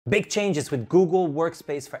Big changes with Google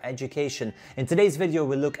Workspace for Education. In today's video,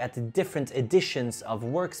 we'll look at the different editions of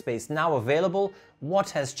Workspace now available, what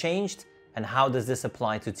has changed, and how does this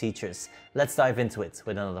apply to teachers. Let's dive into it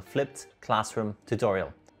with another flipped classroom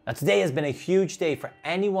tutorial. Now, today has been a huge day for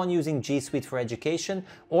anyone using G Suite for Education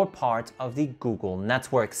or part of the Google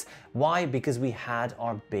networks. Why? Because we had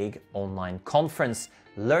our big online conference.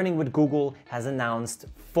 Learning with Google has announced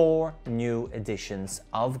 4 new editions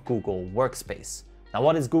of Google Workspace. Now,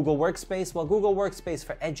 what is Google Workspace? Well, Google Workspace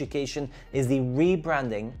for Education is the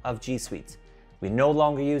rebranding of G Suite. We're no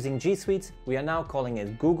longer using G Suite, we are now calling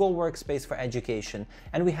it Google Workspace for Education,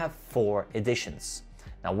 and we have 4 editions.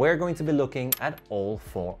 Now, we're going to be looking at all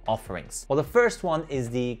 4 offerings. Well, the first one is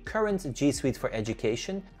the current G Suite for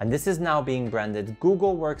Education, and this is now being branded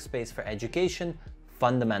Google Workspace for Education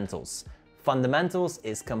Fundamentals. Fundamentals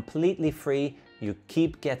is completely free. You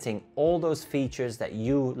keep getting all those features that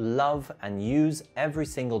you love and use every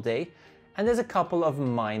single day. And there's a couple of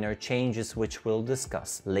minor changes which we'll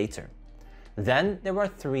discuss later. Then there are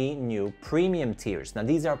 3 new premium tiers. Now,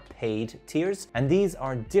 these are paid tiers, and these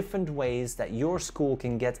are different ways that your school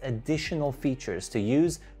can get additional features to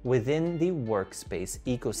use within the Workspace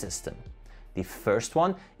ecosystem. The first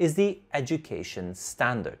one is the Education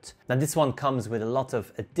Standard. Now, this one comes with a lot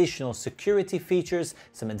of additional security features,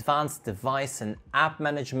 some advanced device and app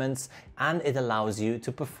managements, and it allows you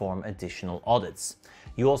to perform additional audits.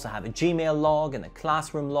 You also have a Gmail log and a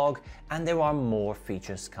classroom log, and there are more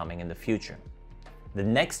features coming in the future. The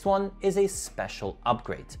next one is a special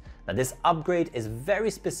upgrade. Now, this upgrade is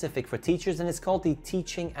very specific for teachers and it's called the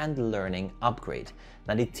Teaching and Learning Upgrade.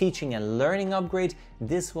 Now, the Teaching and Learning Upgrade,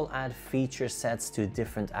 this will add feature sets to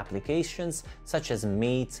different applications such as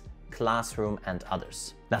Meet, Classroom, and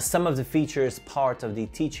others. Now, some of the features part of the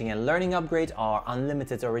Teaching and Learning Upgrade are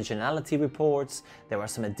unlimited originality reports. There are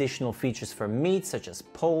some additional features for Meet, such as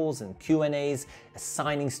polls and Q&As,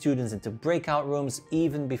 assigning students into breakout rooms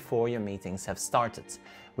even before your meetings have started.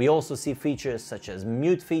 We also see features such as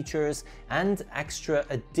mute features and extra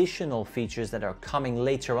additional features that are coming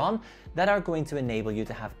later on that are going to enable you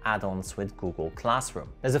to have add-ons with Google Classroom.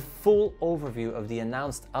 There's a full overview of the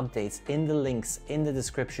announced updates in the links in the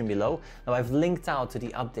description below. Now, I've linked out to the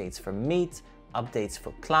updates for Meet, updates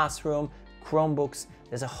for Classroom, Chromebooks.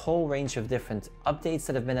 There's a whole range of different updates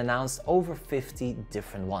that have been announced, over 50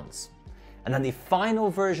 different ones. And then the final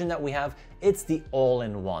version that we have, it's the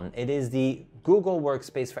all-in-one. It is the Google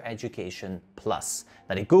Workspace for Education Plus.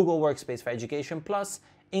 Now, the Google Workspace for Education Plus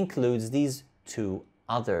includes these 2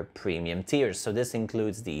 other premium tiers. So this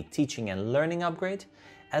includes the Teaching and Learning Upgrade,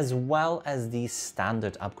 as well as the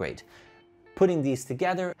Standard Upgrade. Putting these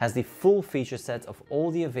together has the full feature set of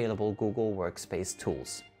all the available Google Workspace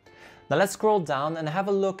tools. Now, let's scroll down and have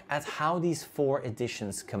a look at how these 4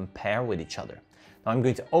 editions compare with each other. Now, I'm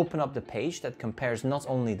going to open up the page that compares not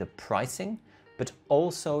only the pricing, but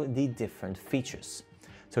also the different features.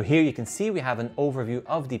 So here you can see we have an overview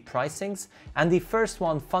of the pricings, and the first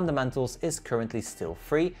one, Fundamentals, is currently still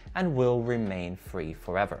free and will remain free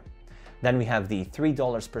forever. Then we have the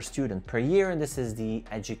 $3 per student per year, and this is the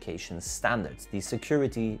Education Standards, the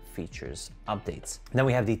security features updates. Then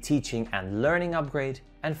we have the Teaching and Learning Upgrade,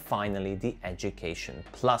 and finally the Education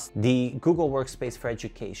Plus. The Google Workspace for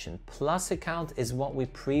Education Plus account is what we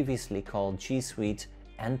previously called G Suite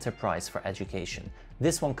Enterprise for Education.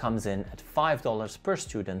 This one comes in at $5 per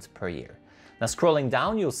student per year. Now, scrolling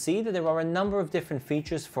down, you'll see that there are a number of different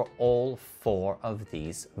features for all 4 of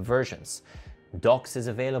these versions. Docs is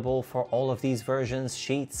available for all of these versions,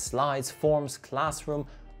 sheets, slides, forms, Classroom,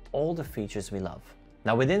 all the features we love.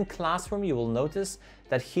 Now, within Classroom, you will notice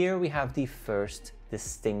that here we have the first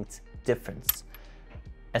distinct difference.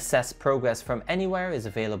 Assess Progress from Anywhere is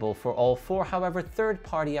available for all 4. However,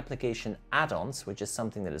 third-party application add-ons, which is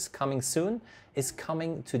something that is coming soon, is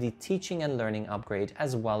coming to the Teaching and Learning Upgrade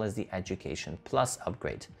as well as the Education Plus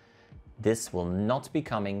upgrade. This will not be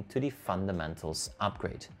coming to the Fundamentals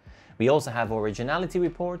upgrade. We also have Originality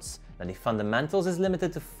reports. Now, the Fundamentals is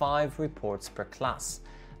limited to 5 reports per class.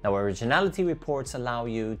 Now, Originality reports allow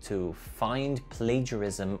you to find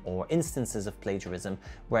plagiarism or instances of plagiarism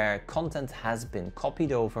where content has been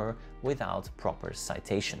copied over without proper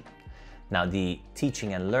citation. Now, the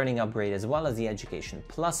Teaching and Learning Upgrade as well as the Education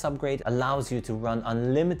Plus upgrade allows you to run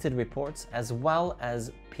unlimited reports as well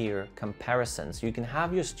as peer comparisons. You can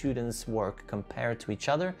have your students' work compared to each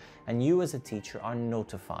other, and you as a teacher are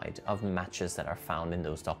notified of matches that are found in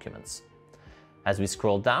those documents. As we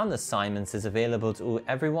scroll down, assignments is available to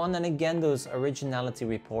everyone, and again, those originality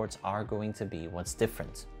reports are going to be what's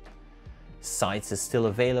different. Sites is still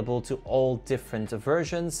available to all different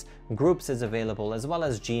versions. Groups is available as well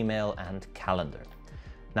as Gmail and Calendar.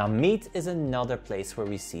 Now, Meet is another place where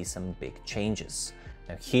we see some big changes.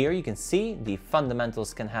 Now here you can see the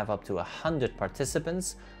fundamentals can have up to 100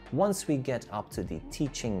 participants. Once we get up to the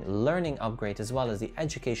teaching learning upgrade as well as the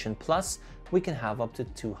education plus, we can have up to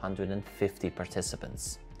 250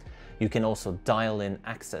 participants. You can also dial in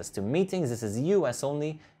access to meetings. This is US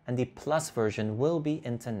only, and the plus version will be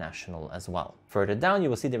international as well. Further down, you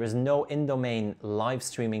will see there is no in-domain live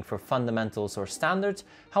streaming for fundamentals or standard.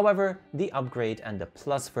 However, the upgrade and the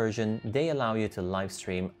plus version, they allow you to live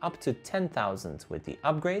stream up to 10,000 with the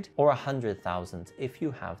upgrade or 100,000 if you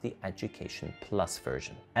have the education plus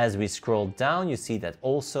version. As we scroll down, you see that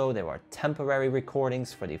also there are temporary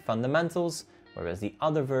recordings for the fundamentals, whereas the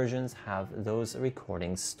other versions have those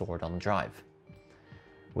recordings stored on Drive.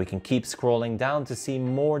 We can keep scrolling down to see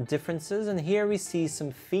more differences, and here we see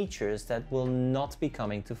some features that will not be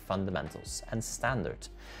coming to fundamentals and standard.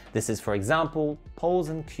 This is, for example, polls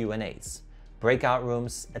and Q&As, breakout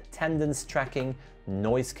rooms, attendance tracking,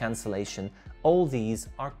 noise cancellation. All these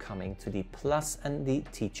are coming to the plus and the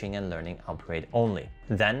teaching and learning upgrade only.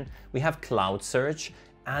 Then we have cloud search,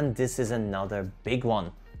 and this is another big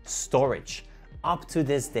one, storage. Up to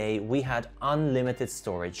this day, we had unlimited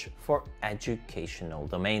storage for educational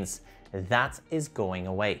domains. That is going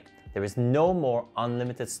away. There is no more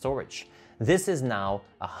unlimited storage. This is now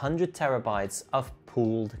 100 terabytes of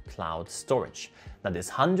pooled cloud storage. Now, this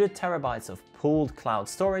 100 terabytes of pooled cloud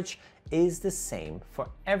storage is the same for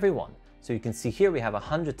everyone. So you can see here we have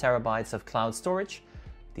 100 terabytes of cloud storage.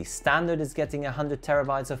 The standard is getting 100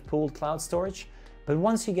 terabytes of pooled cloud storage. But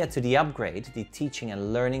once you get to the upgrade, the teaching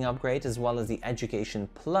and learning upgrade, as well as the education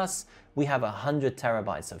plus, we have 100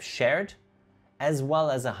 terabytes of shared, as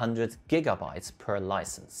well as 100 gigabytes per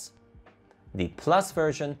license. The plus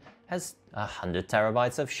version has 100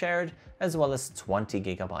 terabytes of shared, as well as 20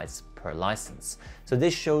 gigabytes per license. So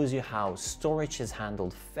this shows you how storage is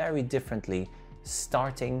handled very differently,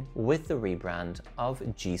 starting with the rebrand of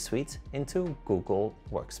G Suite into Google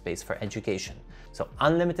Workspace for Education. So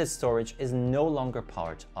unlimited storage is no longer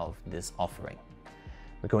part of this offering.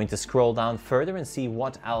 We're going to scroll down further and see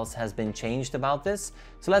what else has been changed about this.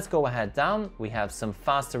 So let's go ahead down. We have some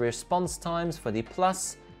faster response times for the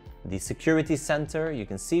plus. The security center, you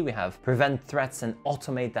can see we have prevent threats and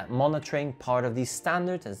automate that monitoring, part of the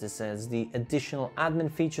standard, as this is the additional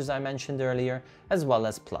admin features I mentioned earlier, as well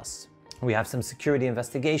as plus. We have some security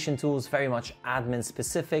investigation tools, very much admin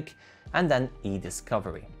specific, and then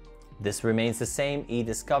e-discovery. This remains the same,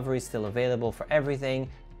 e-discovery still available for everything,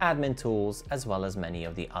 admin tools, as well as many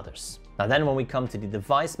of the others. Now then, when we come to the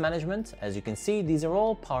device management, as you can see, these are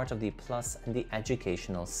all part of the plus and the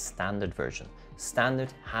educational standard version.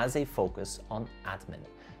 Standard has a focus on admin.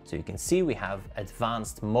 So you can see we have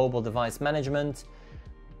advanced mobile device management,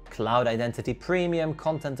 cloud identity premium,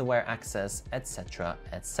 content aware access, etc.,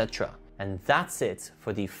 etc. And that's it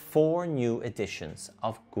for the 4 new editions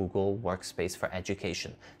of Google Workspace for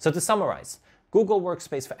Education. So to summarize, Google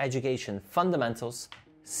Workspace for Education Fundamentals,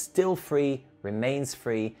 still free, remains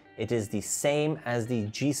free. It is the same as the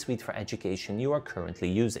G Suite for Education you are currently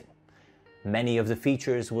using. Many of the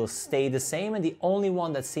features will stay the same, and the only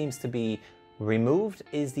one that seems to be removed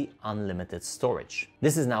is the unlimited storage.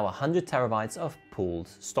 This is now 100 terabytes of pooled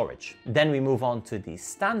storage. Then we move on to the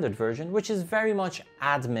standard version, which is very much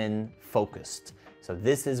admin focused. So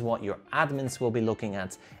this is what your admins will be looking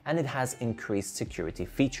at, and it has increased security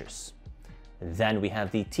features. Then we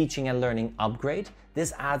have the teaching and learning upgrade.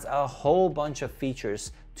 This adds a whole bunch of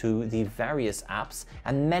features to the various apps,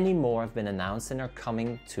 and many more have been announced and are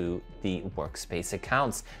coming to the Workspace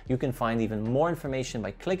accounts. You can find even more information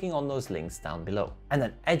by clicking on those links down below. And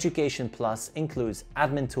then Education Plus includes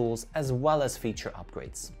admin tools as well as feature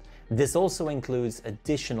upgrades. This also includes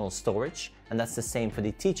additional storage, and that's the same for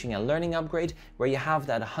the teaching and learning upgrade, where you have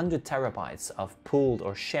that 100 terabytes of pooled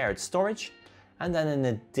or shared storage, and then an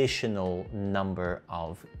additional number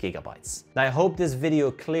of gigabytes. Now, I hope this video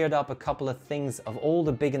cleared up a couple of things of all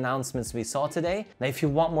the big announcements we saw today. Now, if you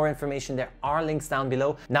want more information, there are links down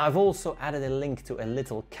below. Now, I've also added a link to a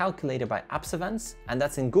little calculator by Apps Events, and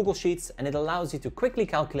that's in Google Sheets, and it allows you to quickly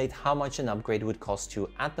calculate how much an upgrade would cost you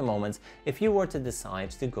at the moment if you were to decide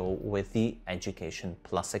to go with the Education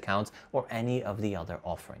Plus account or any of the other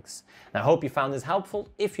offerings. Now, I hope you found this helpful.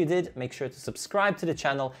 If you did, make sure to subscribe to the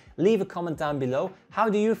channel, leave a comment down below. How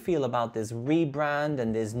do you feel about this rebrand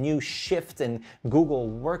and this new shift in Google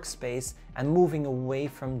Workspace and moving away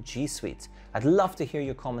from G Suite? I'd love to hear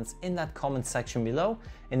your comments in that comment section below.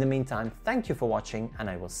 In the meantime, thank you for watching, and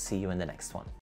I will see you in the next one.